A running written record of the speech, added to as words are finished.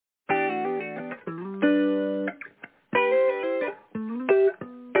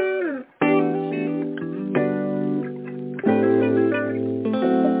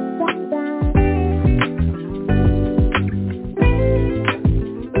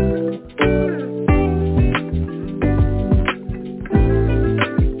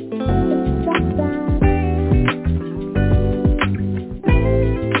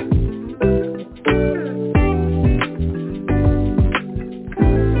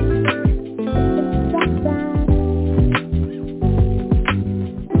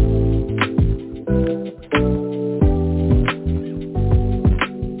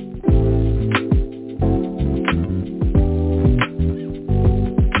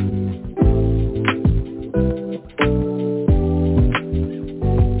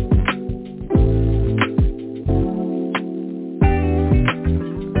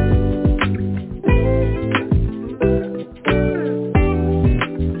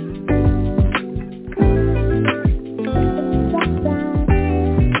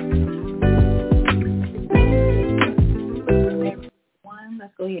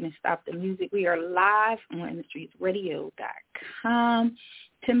music. We are live on InTheStreetsRadio.com.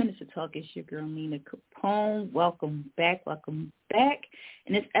 10 Minutes to Talk is your girl, Nina Capone. Welcome back.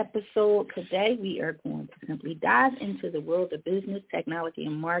 In this episode today, we are going to simply dive into the world of business, technology,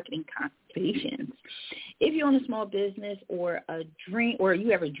 and marketing consultations. If you own a small business or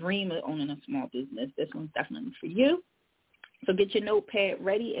you ever dream of owning a small business, this one's definitely for you. So get your notepad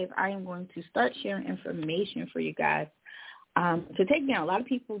ready as I am going to start sharing information for you guys to take down. A lot of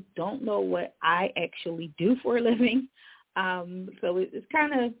people don't know what I actually do for a living. So it's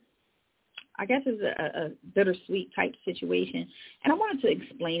kind of, I guess it's a bittersweet type situation. And I wanted to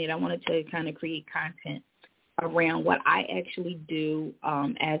explain it. I wanted to kind of create content around what I actually do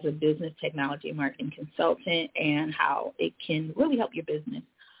as a business technology and marketing consultant and how it can really help your business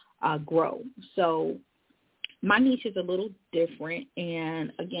grow. So my niche is a little different,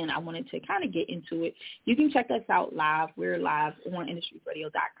 and, again, I wanted to kind of get into it. You can check us out live. We're live on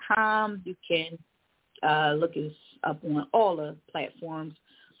InTheStreetsRadio.com. You can look us up on all the platforms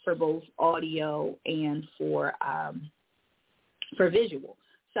for both audio and for visual.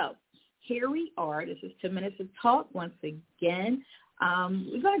 So here we are. This is 10 Minutes of Talk once again.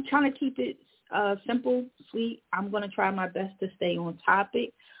 We're going to try to keep it simple, sweet. I'm going to try my best to stay on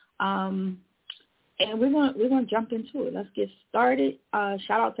topic. And we're going to jump into it. Let's get started.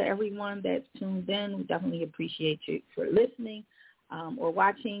 Shout out to everyone that's tuned in. We definitely appreciate you for listening or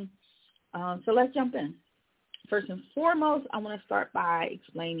watching. So let's jump in. First and foremost, I want to start by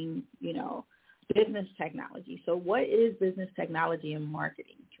explaining, business technology. So what is business technology and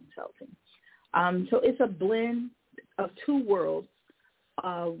marketing consulting? So it's a blend of two worlds.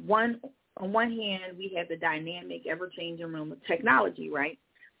 On one hand, we have the dynamic, ever-changing realm of technology, right?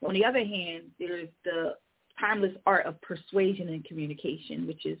 On the other hand, there's the timeless art of persuasion and communication,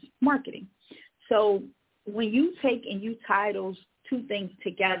 which is marketing. So when you take and you tie those two things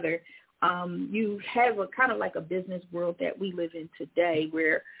together, you have a kind of like a business world that we live in today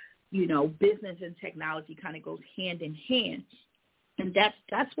where, business and technology kind of goes hand in hand. And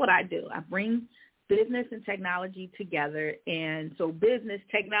that's what I do. I bring business and technology together, and so business,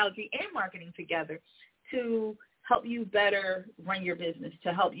 technology, and marketing together to help you better run your business,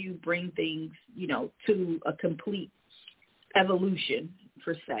 to help you bring things, to a complete evolution,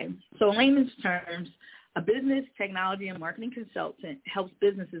 per se. So in layman's terms, a business, technology, and marketing consultant helps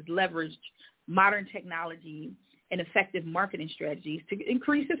businesses leverage modern technology and effective marketing strategies to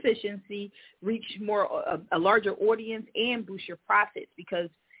increase efficiency, reach a larger audience, and boost your profits, because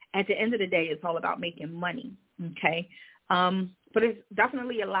at the end of the day, it's all about making money, okay? But it's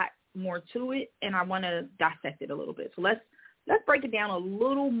definitely a lot more to it, and I want to dissect it a little bit. So let's break it down a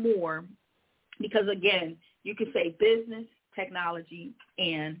little more, because, again, you could say business, technology,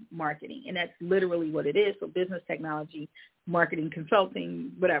 and marketing, and that's literally what it is. So business, technology, marketing,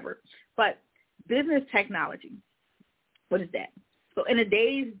 consulting, whatever. But business technology, what is that? So in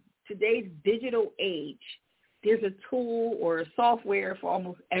today's digital age, there's a tool or a software for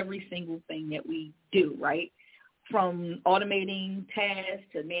almost every single thing that we do, right? From automating tasks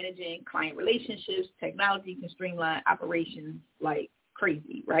to managing client relationships, technology can streamline operations like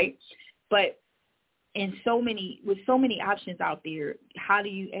crazy, right? But with so many options out there, how do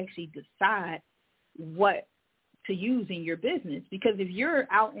you actually decide what to use in your business? Because if you're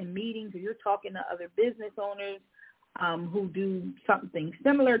out in meetings or you're talking to other business owners who do something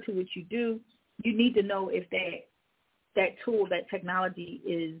similar to what you do, you need to know if that tool, that technology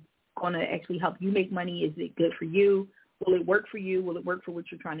is going to actually help you make money. Is it good for you? Will it work for you? Will it work for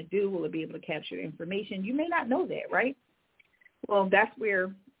what you're trying to do? Will it be able to capture information? You may not know that, right? Well, that's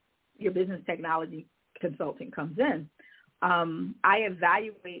where your business technology consulting comes in. I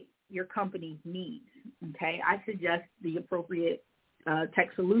evaluate your company's needs, okay? I suggest the appropriate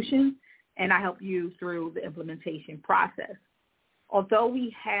tech solution, and I help you through the implementation process. Although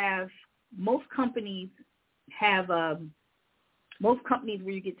most companies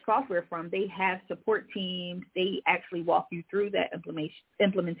where you get software from, they have support teams. They actually walk you through that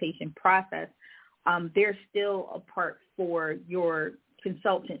implementation process. There's still a part for your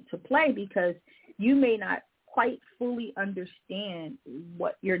consultant to play, because you may not quite fully understand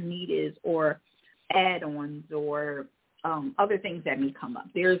what your need is, or add-ons, or other things that may come up.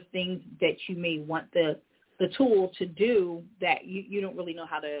 There's things that you may want the tool to do that you don't really know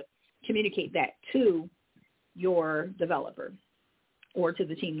how to communicate that to your developer or to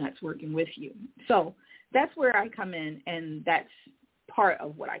the team that's working with you. So that's where I come in, and that's part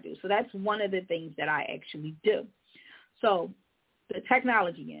of what I do. So that's one of the things that I actually do. So the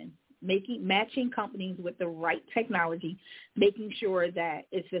technology end, matching companies with the right technology, making sure that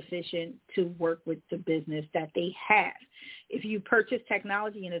it's efficient to work with the business that they have. If you purchase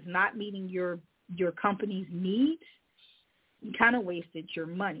technology and it's not meeting your company's needs, you kind of wasted your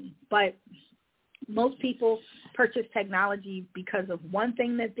money. But most people purchase technology because of one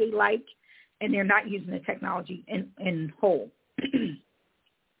thing that they like, and they're not using the technology in whole.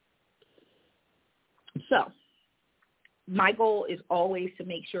 So my goal is always to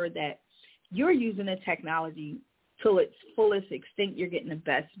make sure that you're using the technology to its fullest extent. You're getting the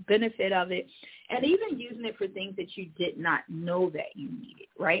best benefit of it, and even using it for things that you did not know that you needed,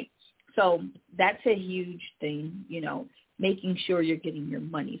 right? So that's a huge thing, making sure you're getting your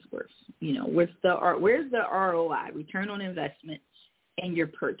money's worth. Where's the ROI, return on investment, and your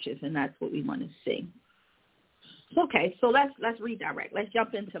purchase, and that's what we want to see. Okay, so let's redirect. Let's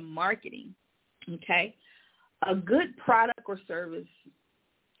jump into marketing. Okay, a good product or service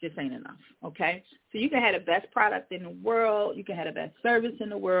just ain't enough. Okay, so you can have the best product in the world, you can have the best service in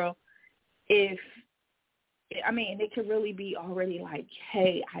the world. It could really be already like,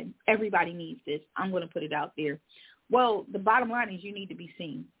 hey, everybody needs this. I'm going to put it out there. Well, the bottom line is you need to be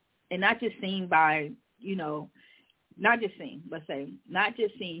seen, and not just seen by, not just seen.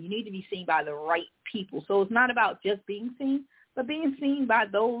 You need to be seen by the right people. So it's not about just being seen, but being seen by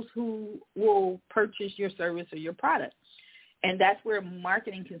those who will purchase your service or your product. And that's where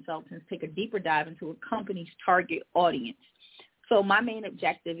marketing consultants take a deeper dive into a company's target audience. So my main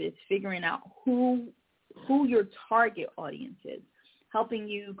objective is figuring out who your target audience is, helping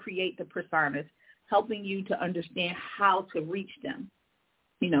you create the personas, helping you to understand how to reach them.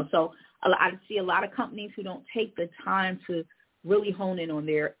 So I see a lot of companies who don't take the time to really hone in on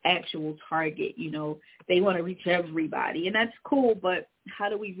their actual target. They want to reach everybody, and that's cool, but how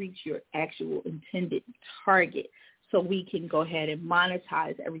do we reach your actual intended target so we can go ahead and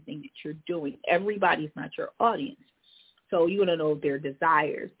monetize everything that you're doing? Everybody's not your audience. So you want to know their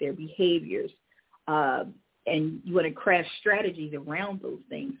desires, their behaviors, and you want to craft strategies around those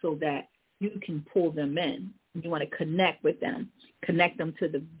things so that you can pull them in. You want to connect with them, connect them to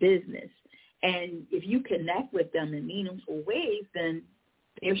the business. And if you connect with them in meaningful ways, then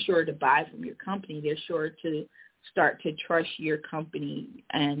they're sure to buy from your company. They're sure to start to trust your company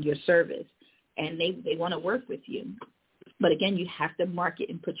and your service, and they want to work with you. But again, you have to market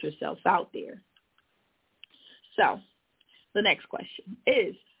and put yourself out there. So the next question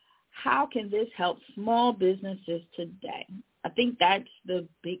is, how can this help small businesses today? I think that's the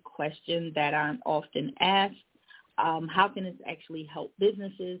big question that I'm often asked. How can this actually help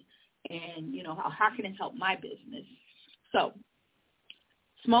businesses? And, how can it help my business? So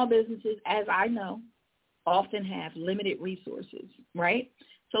small businesses, as I know, often have limited resources, right?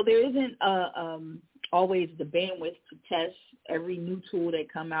 So there isn't always the bandwidth to test every new tool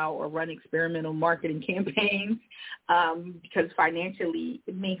that come out or run experimental marketing campaigns because financially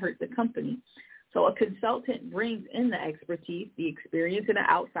it may hurt the company. So a consultant brings in the expertise, the experience, and an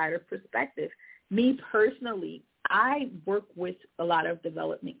outsider perspective. Me personally, I work with a lot of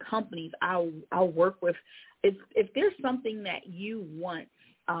development companies. I'll work with, if there's something that you want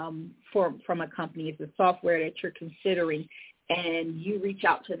from a company, it's a software that you're considering, and you reach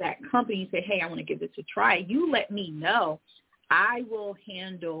out to that company and say, hey, I want to give this a try, you let me know. I will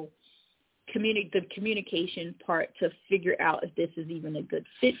handle the communication part to figure out if this is even a good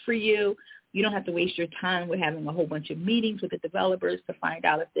fit for you. You don't have to waste your time with having a whole bunch of meetings with the developers to find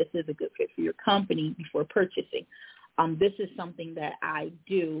out if this is a good fit for your company before purchasing. This is something that I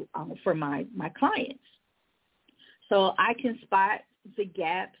do for my clients. So I can spot the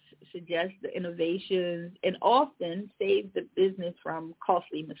gaps, suggest the innovations, and often save the business from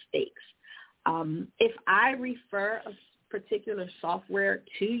costly mistakes. If I refer a particular software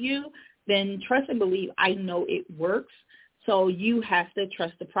to you, then trust and believe I know it works. So you have to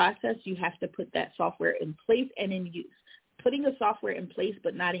trust the process. You have to put that software in place and in use. Putting a software in place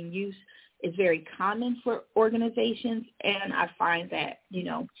but not in use is very common for organizations, and I find that,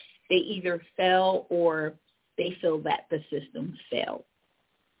 they either fail or they feel that the system failed.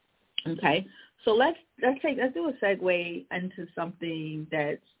 Okay, so let's do a segue into something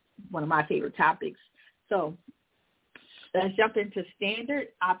that's one of my favorite topics. So let's jump into standard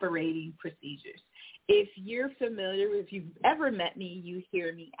operating procedures. If you're familiar, if you've ever met me, you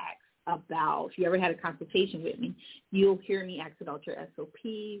hear me ask about, if you ever had a consultation with me, you'll hear me ask about your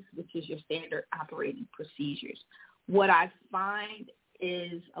SOPs, which is your standard operating procedures. What I find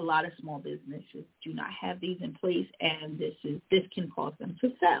is a lot of small businesses do not have these in place, and this can cause them to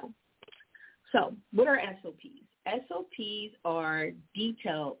fail. So what are SOPs? SOPs are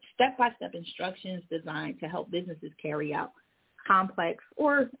detailed step-by-step instructions designed to help businesses carry out complex,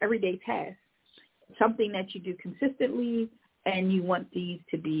 or everyday tasks. Something that you do consistently, and you want these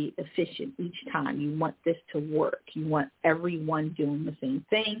to be efficient each time. You want this to work. You want everyone doing the same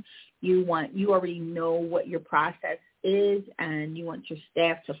thing. You already know what your process is, and you want your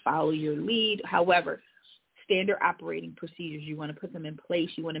staff to follow your lead. However, standard operating procedures, you want to put them in place.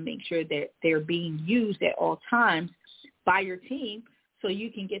 You want to make sure that they're being used at all times by your team so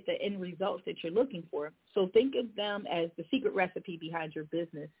you can get the end results that you're looking for. So think of them as the secret recipe behind your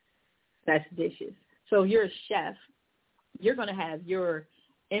business best dishes. So if you're a chef, you're going to have your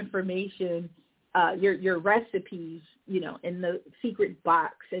information, your recipes, in the secret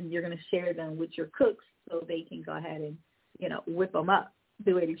box, and you're going to share them with your cooks so they can go ahead and, whip them up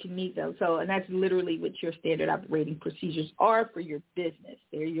the way that you need them. So, and that's literally what your standard operating procedures are for your business.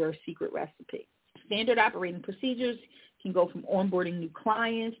 They're your secret recipe. Standard operating procedures can go from onboarding new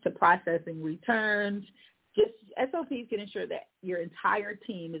clients to processing returns. Just SOPs can ensure that your entire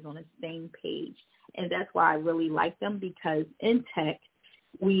team is on the same page. And that's why I really like them, because in tech,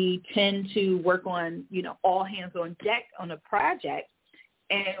 we tend to work on, all hands on deck on a project.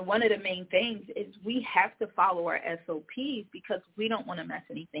 And one of the main things is we have to follow our SOPs because we don't want to mess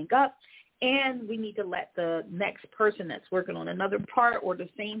anything up. And we need to let the next person that's working on another part or the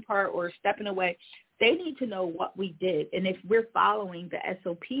same part or stepping away, they need to know what we did. And if we're following the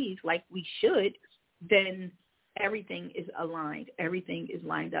SOPs like we should, then everything is aligned. Everything is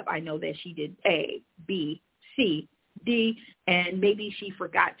lined up. I know that she did A, B, C, D, and maybe she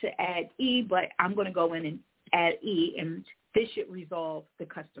forgot to add E, but I'm going to go in and add E, and this should resolve the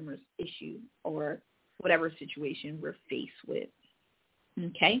customer's issue or whatever situation we're faced with.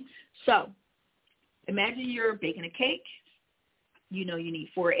 Okay? So imagine you're baking a cake. You need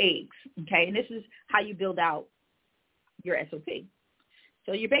 4 eggs, okay? And this is how you build out your SOP.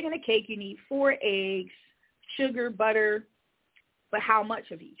 So you're baking a cake. You need 4 eggs, sugar, butter, but how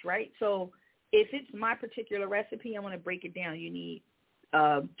much of each, right? So if it's my particular recipe, I want to break it down. You need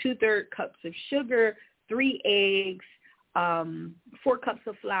 2/3 cups of sugar, 3 eggs, 4 cups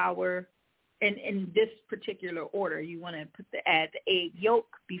of flour, and in this particular order. You want to add the egg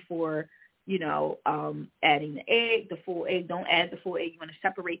yolk before, adding the egg, the full egg. Don't add the full egg. You want to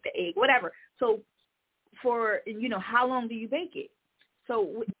separate the egg, whatever. So how long do you bake it?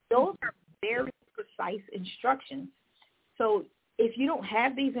 So those are very precise instructions. So if you don't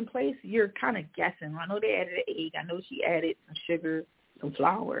have these in place, you're kind of guessing. I know they added an egg. I know she added some sugar, some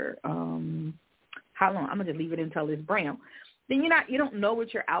flour. How long? I'm going to leave it until it's brown. Then you don't know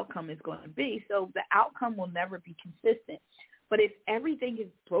what your outcome is going to be. So the outcome will never be consistent. But if everything is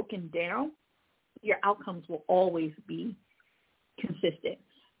broken down, your outcomes will always be consistent.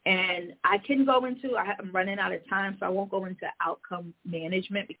 And I can go into, I'm running out of time, so I won't go into outcome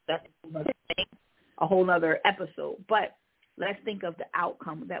management because that's a whole other episode. But let's think of the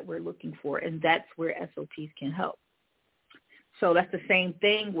outcome that we're looking for, and that's where SOPs can help. So that's the same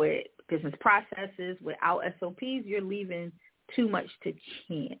thing with business processes. Without SOPs, you're leaving too much to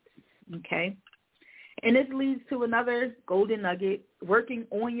chance, okay? And this leads to another golden nugget, working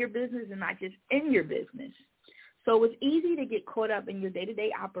on your business and not just in your business. So it's easy to get caught up in your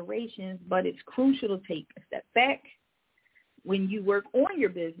day-to-day operations, but it's crucial to take a step back. When you work on your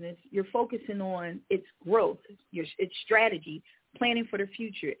business, you're focusing on its growth, its strategy, planning for the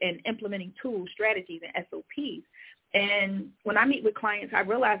future, and implementing tools, strategies, and SOPs. And when I meet with clients, I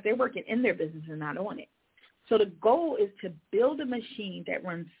realize they're working in their business and not on it. So the goal is to build a machine that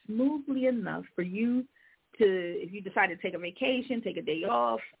runs smoothly enough for you to, if you decide to take a vacation, take a day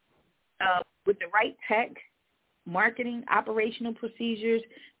off, with the right tech, marketing, operational procedures,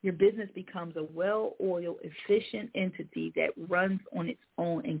 your business becomes a well-oiled, efficient entity that runs on its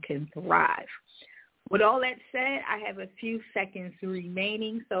own and can thrive. With all that said, I have a few seconds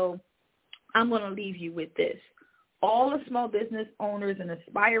remaining, so I'm going to leave you with this. All the small business owners and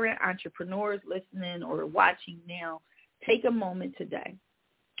aspiring entrepreneurs listening or watching now, take a moment today.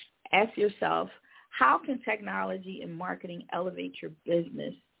 Ask yourself, how can technology and marketing elevate your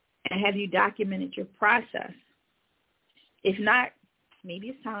business? And have you documented your process? If not, maybe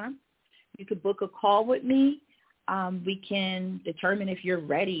it's time. You could book a call with me. We can determine if you're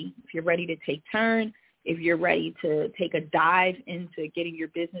ready to take turn, if you're ready to take a dive into getting your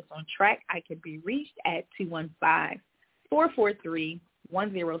business on track. I can be reached at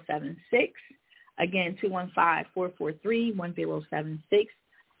 215-443-1076. Again, 215-443-1076.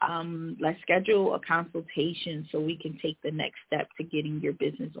 Let's schedule a consultation so we can take the next step to getting your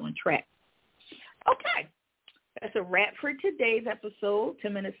business on track. Okay. That's a wrap for today's episode,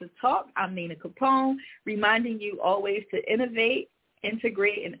 10 Minutes of Talk. I'm Nina Capone, reminding you always to innovate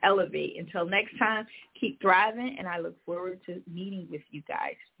integrate, and elevate. Until next time, keep thriving, and I look forward to meeting with you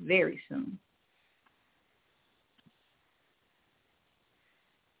guys very soon.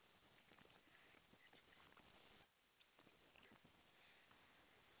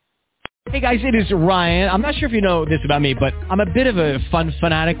 Hey guys, it is Ryan. I'm not sure if you know this about me, but I'm a bit of a fun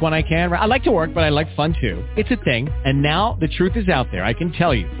fanatic when I can. I like to work, but I like fun too. It's a thing. And now the truth is out there. I can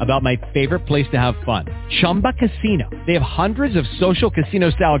tell you about my favorite place to have fun. Chumba Casino. They have hundreds of social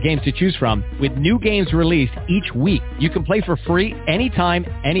casino style games to choose from with new games released each week. You can play for free anytime,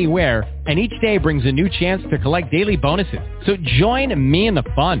 anywhere. And each day brings a new chance to collect daily bonuses. So join me in the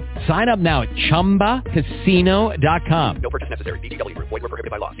fun. Sign up now at ChumbaCasino.com. No purchase necessary. VGW Group. Void where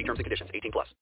prohibited by law. See terms and conditions. 18+.